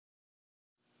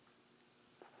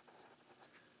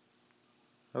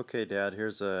Okay, Dad,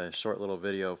 here's a short little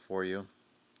video for you.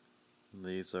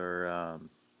 These are um,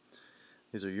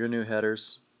 these are your new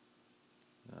headers.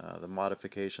 The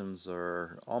modifications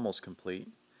are almost complete,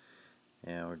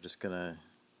 and we're just gonna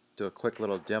do a quick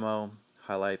little demo,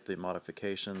 highlight the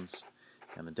modifications,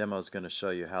 and the demo is going to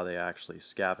show you how they actually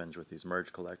scavenge with these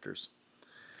merge collectors.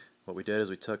 What we did is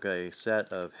we took a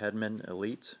set of Hedman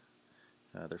Elite.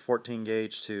 They're 14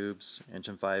 gauge tubes, inch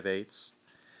and 5/8,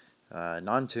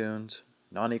 non-tuned,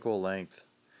 non-equal length.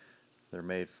 They're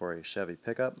made for a Chevy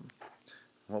pickup.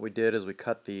 What we did is we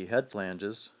cut the head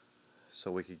flanges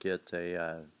so we could get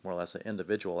a more or less an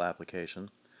individual application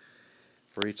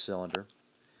for each cylinder,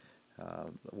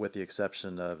 with the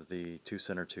exception of the two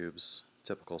center tubes,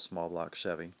 typical small block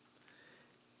Chevy.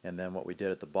 And then what we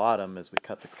did at the bottom is we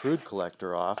cut the crude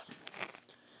collector off,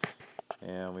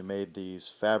 and we made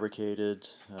these fabricated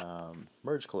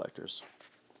merge collectors.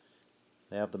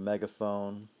 They have the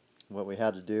megaphone. What we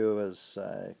had to do is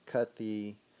cut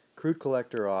the crude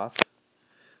collector off,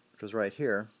 which was right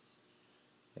here,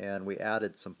 and we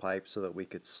added some pipes so that we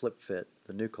could slip fit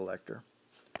the new collector.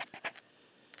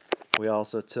 We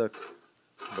also took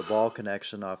the ball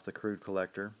connection off the crude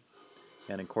collector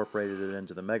and incorporated it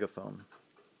into the megaphone.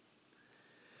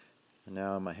 And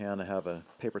now in my hand I have a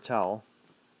paper towel,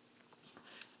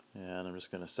 and I'm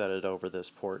just going to set it over this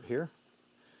port here.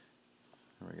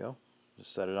 There we go.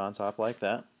 Just set it on top like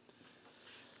that.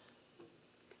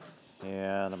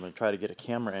 And I'm going to try to get a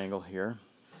camera angle here.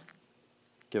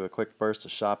 Give a quick burst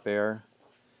of shop air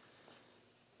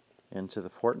into the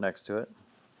port next to it.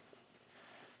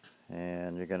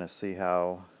 And you're going to see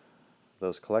how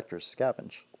those collectors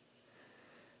scavenge.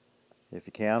 If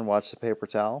you can, watch the paper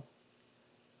towel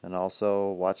and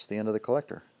also watch the end of the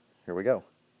collector. Here we go.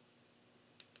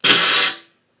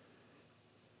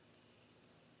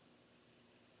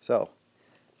 So,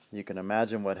 you can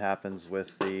imagine what happens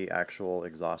with the actual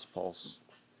exhaust pulse.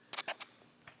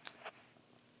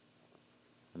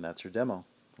 And that's your demo.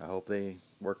 I hope they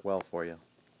work well for you.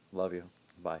 Love you.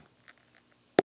 Bye.